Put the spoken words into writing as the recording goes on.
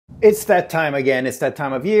It's that time again, it's that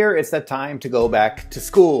time of year, it's that time to go back to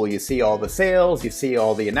school. You see all the sales, you see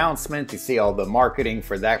all the announcements, you see all the marketing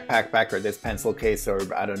for that backpack or this pencil case or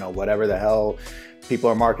I don't know, whatever the hell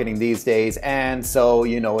people are marketing these days. And so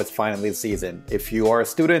you know it's finally the season. If you are a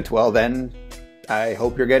student, well then I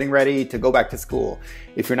hope you're getting ready to go back to school.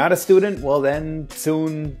 If you're not a student, well then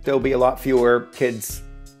soon there'll be a lot fewer kids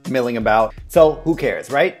milling about. So who cares,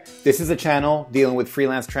 right? This is a channel dealing with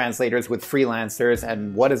freelance translators, with freelancers,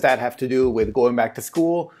 and what does that have to do with going back to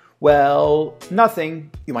school? Well, nothing,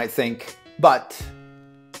 you might think, but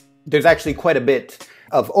there's actually quite a bit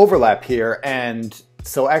of overlap here. And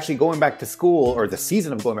so actually going back to school, or the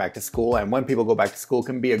season of going back to school, and when people go back to school,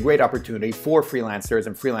 can be a great opportunity for freelancers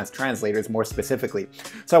and freelance translators more specifically.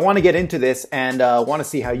 So I want to get into this and want to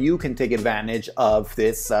see how you can take advantage of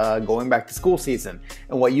this going back to school season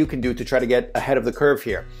and what you can do to try to get ahead of the curve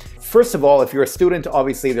here. First of all, if you're a student,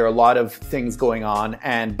 obviously there are a lot of things going on,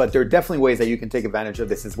 but there are definitely ways that you can take advantage of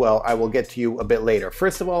this as well. I will get to you a bit later.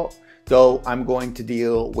 First of all, though, I'm going to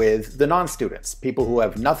deal with the non-students, people who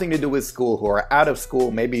have nothing to do with school, who are out of school.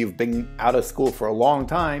 Maybe you've been out of school for a long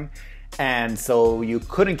time, and so you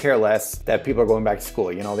couldn't care less that people are going back to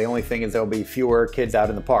school. You know, the only thing is there'll be fewer kids out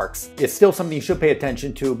in the parks. It's still something you should pay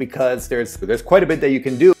attention to because there's quite a bit that you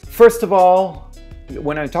can do. First of all,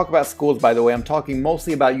 when I talk about schools, by the way, I'm talking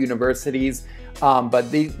mostly about universities, but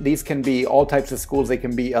these can be all types of schools. They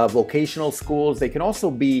can be vocational schools. They can also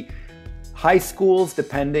be high schools,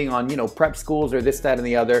 depending on, you know, prep schools or this, that, and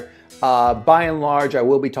the other. By and large, I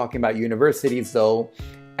will be talking about universities though.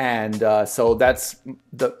 And so that's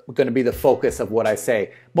going to be the focus of what I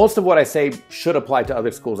say. Most of what I say should apply to other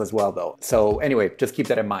schools as well though. So anyway, just keep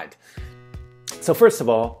that in mind. So first of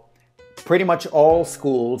all, pretty much all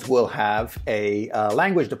schools will have a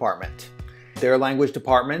language department. Their language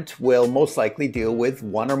department will most likely deal with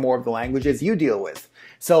one or more of the languages you deal with.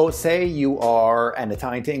 So say you are an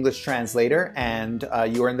Italian to English translator and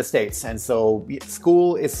you are in the States, and so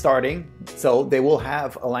school is starting, so they will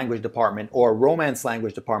have a language department or Romance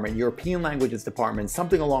language department, European languages department,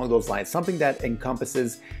 something along those lines, something that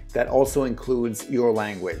encompasses, that also includes your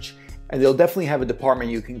language. And they'll definitely have a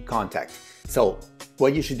department you can contact. So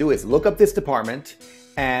what you should do is look up this department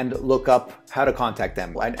and look up how to contact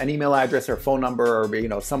them. An email address or phone number, or you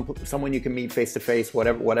know, someone you can meet face to face,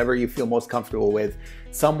 whatever you feel most comfortable with,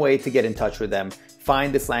 some way to get in touch with them.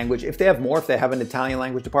 Find this language. If they have more, if they have an Italian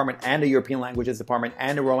language department and a European languages department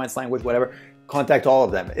and a Romance language, whatever, contact all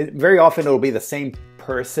of them. Very often it'll be the same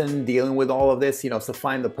person dealing with all of this, you know, so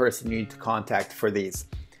find the person you need to contact for these.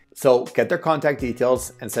 So get their contact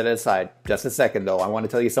details and set it aside. Just a second though, I want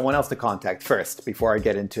to tell you someone else to contact first before I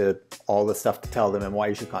get into all the stuff to tell them and why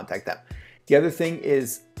you should contact them. The other thing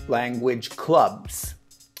is language clubs.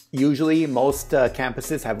 Usually most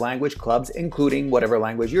campuses have language clubs, including whatever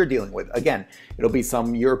language you're dealing with. Again, it'll be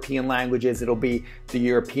some European languages, it'll be the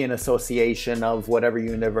European Association of whatever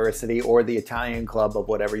university or the Italian club of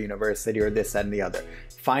whatever university or this, that, and the other.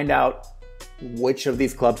 Find out which of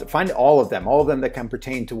these clubs, find all of them that can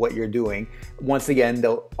pertain to what you're doing. Once again,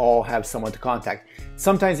 they'll all have someone to contact.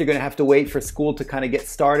 Sometimes you're going to have to wait for school to kind of get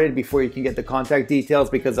started before you can get the contact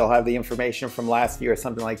details because they'll have the information from last year or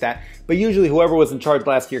something like that. But usually whoever was in charge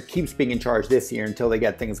last year keeps being in charge this year until they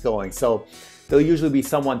get things going. So there'll usually be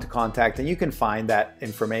someone to contact and you can find that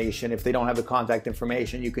information. If they don't have the contact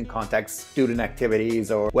information, you can contact student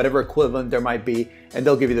activities or whatever equivalent there might be, and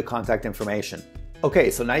they'll give you the contact information.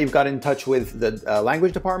 Okay, so now you've got in touch with the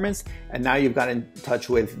language departments, and now you've got in touch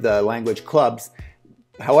with the language clubs.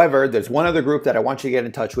 However, there's one other group that I want you to get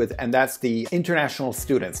in touch with, and that's the international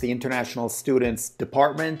students, the International Students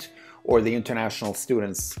Department or the International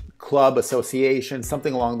Students Club Association,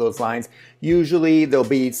 something along those lines. Usually there'll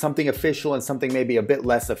be something official and something maybe a bit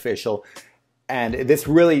less official. And this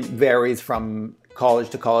really varies from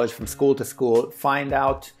college to college, from school to school. Find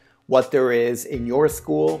out what there is in your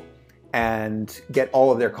school and get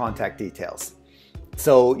all of their contact details.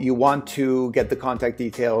 So you want to get the contact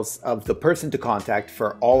details of the person to contact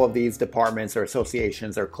for all of these departments or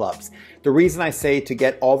associations or clubs. The reason I say to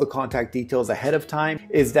get all the contact details ahead of time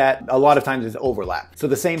is that a lot of times there's overlap. So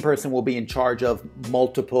the same person will be in charge of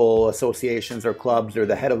multiple associations or clubs, or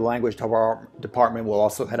the head of the language department will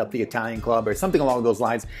also head up the Italian club or something along those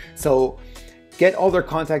lines. So get all their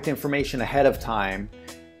contact information ahead of time,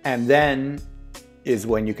 and then is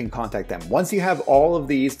when you can contact them. Once you have all of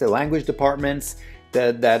these, the language departments,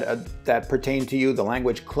 that pertain to you, the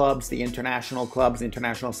language clubs, the international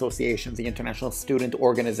associations, the international student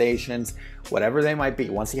organizations, whatever they might be.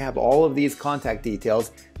 Once you have all of these contact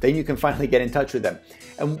details, then you can finally get in touch with them.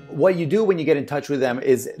 And what you do when you get in touch with them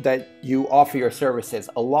is that you offer your services.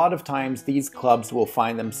 A lot of times these clubs will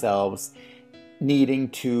find themselves needing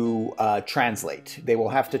to translate. They will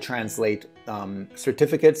have to translate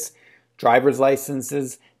certificates, driver's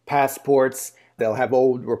licenses, passports. They'll have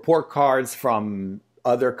old report cards from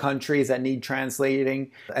other countries that need translating,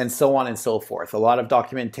 and so on and so forth. A lot of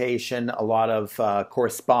documentation, a lot of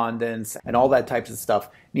correspondence, and all that types of stuff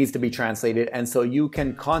needs to be translated. And so you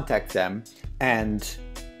can contact them, and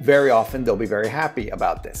very often they'll be very happy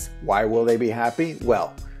about this. Why will they be happy?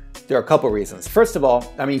 Well, there are a couple reasons. First of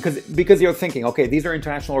all, I mean, because you're thinking, okay, these are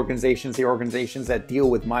international organizations, the organizations that deal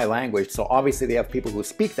with my language, so obviously they have people who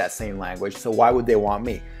speak that same language, so why would they want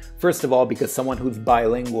me? First of all, because someone who's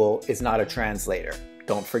bilingual is not a translator.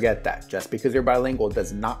 Don't forget that. Just because you're bilingual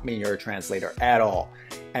does not mean you're a translator at all.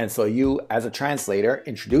 And so you, as a translator,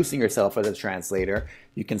 introducing yourself as a translator,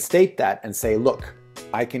 you can state that and say, look,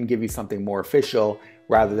 I can give you something more official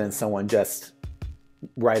rather than someone just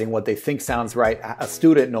writing what they think sounds right, a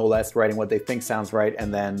student no less writing what they think sounds right,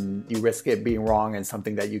 and then you risk it being wrong and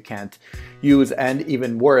something that you can't use, and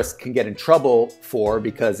even worse, can get in trouble for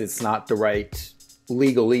because it's not the right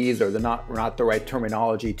legalese or not the right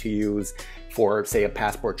terminology to use for, say, a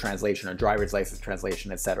passport translation, a driver's license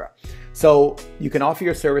translation, etc. So you can offer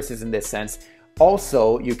your services in this sense.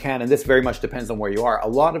 Also, you can, and this very much depends on where you are, a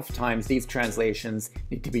lot of times these translations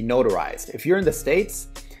need to be notarized. If you're in the States,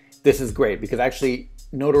 this is great because actually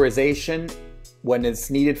notarization, when it's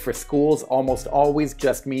needed for schools, almost always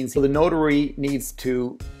just means the notary needs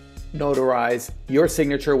to notarize your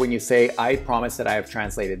signature when you say, I promise that I have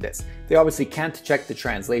translated this. They obviously can't check the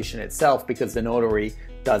translation itself because the notary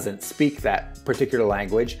doesn't speak that particular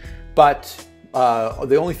language, but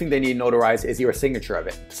the only thing they need notarized is your signature of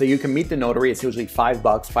it. So you can meet the notary, it's usually $5,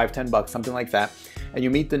 $10, something like that, and you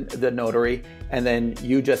meet the notary, and then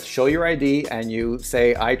you just show your ID and you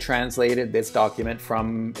say, I translated this document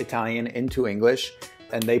from Italian into English,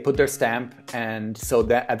 and they put their stamp, and so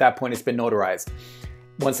that at that point it's been notarized.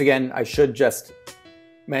 Once again, I should just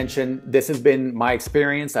mention, this has been my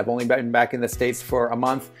experience. I've only been back in the States for a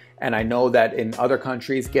month, and I know that in other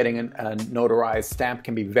countries, getting a notarized stamp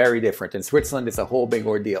can be very different. In Switzerland, it's a whole big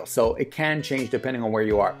ordeal. So it can change depending on where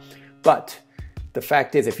you are. But the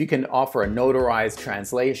fact is, if you can offer a notarized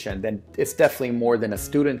translation, then it's definitely more than a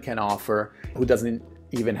student can offer who doesn't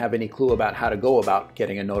even have any clue about how to go about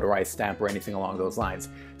getting a notarized stamp or anything along those lines.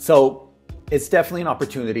 So it's definitely an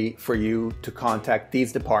opportunity for you to contact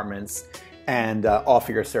these departments and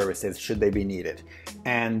offer your services should they be needed.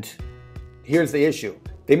 And here's the issue.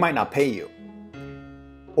 They might not pay you,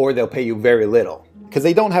 or they'll pay you very little because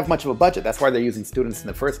they don't have much of a budget. That's why they're using students in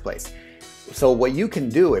the first place. So what you can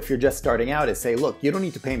do if you're just starting out is say, look, you don't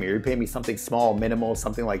need to pay me, or you pay me something small, minimal,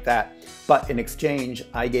 something like that. But in exchange,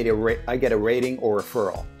 I get a rating or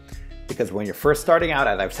referral. Because when you're first starting out,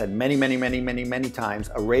 as I've said many times,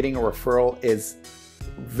 a rating or referral is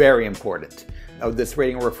very important. This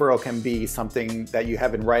rating or referral can be something that you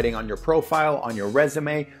have in writing on your profile, on your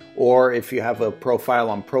resume, or if you have a profile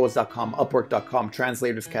on pros.com, upwork.com,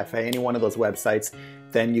 Translators Cafe, any one of those websites,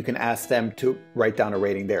 then you can ask them to write down a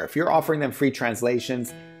rating there. If you're offering them free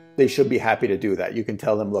translations, they should be happy to do that. You can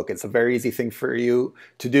tell them, look, it's a very easy thing for you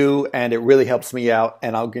to do, and it really helps me out,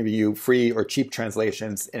 and I'll give you free or cheap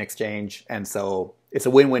translations in exchange. And so it's a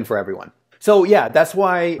win-win for everyone. So yeah, that's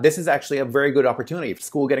why this is actually a very good opportunity.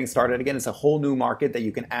 School getting started again, it's a whole new market that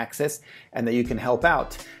you can access and that you can help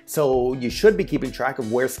out. So you should be keeping track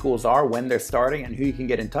of where schools are, when they're starting, and who you can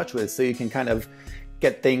get in touch with so you can kind of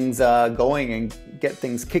get things going and get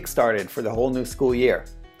things kick-started for the whole new school year.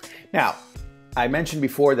 Now, I mentioned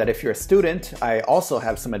before that if you're a student, I also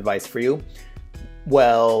have some advice for you.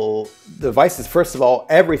 Well, the advice is, first of all,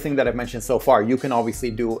 everything that I've mentioned so far, you can obviously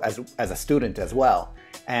do as a student as well.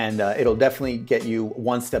 And it'll definitely get you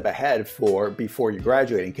one step ahead before you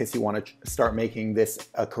graduate in case you want to start making this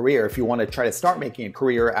a career. If you want to try to start making a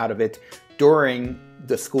career out of it during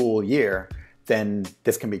the school year, then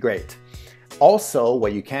this can be great. Also,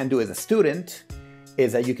 what you can do as a student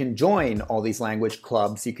is that you can join all these language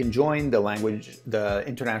clubs. You can join the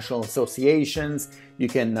international associations. You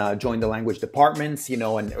can join the language departments, you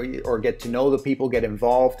know, or get to know the people, get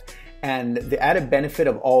involved. And the added benefit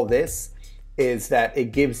of all this is that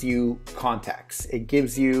it gives you contacts. It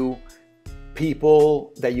gives you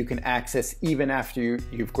people that you can access even after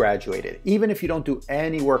you've graduated. Even if you don't do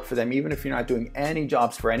any work for them, even if you're not doing any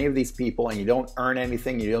jobs for any of these people and you don't earn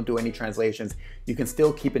anything, you don't do any translations, you can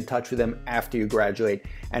still keep in touch with them after you graduate.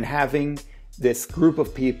 And having this group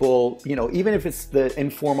of people, you know, even if it's the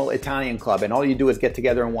informal Italian club and all you do is get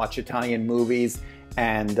together and watch Italian movies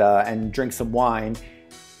and drink some wine,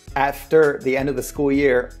 after the end of the school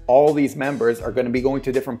year, all these members are going to be going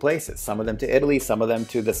to different places. Some of them to Italy, some of them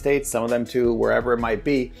to the States, some of them to wherever it might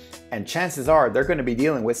be. And chances are they're going to be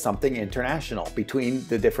dealing with something international between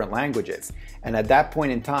the different languages. And at that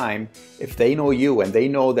point in time, if they know you and they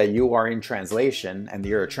know that you are in translation and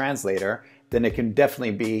you're a translator, then it can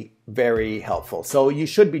definitely be very helpful. So you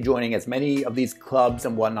should be joining as many of these clubs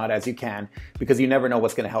and whatnot as you can, because you never know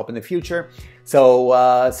what's going to help in the future. So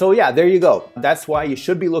yeah, there you go. That's why you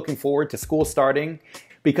should be looking forward to school starting,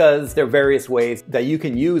 because there are various ways that you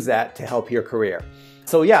can use that to help your career.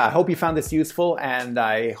 So yeah, I hope you found this useful, and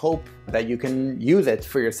I hope that you can use it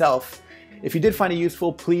for yourself. If you did find it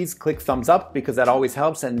useful, please click thumbs up, because that always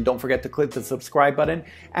helps, and don't forget to click the subscribe button.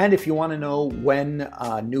 And if you want to know when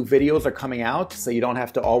new videos are coming out, so you don't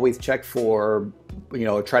have to always check for, you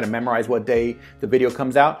know, try to memorize what day the video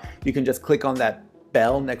comes out, you can just click on that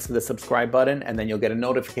bell next to the subscribe button, and then you'll get a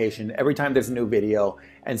notification every time there's a new video,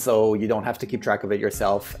 and so you don't have to keep track of it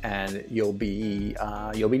yourself, and you'll be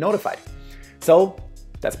notified. So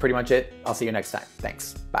that's pretty much it. I'll see you next time.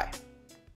 Thanks. Bye.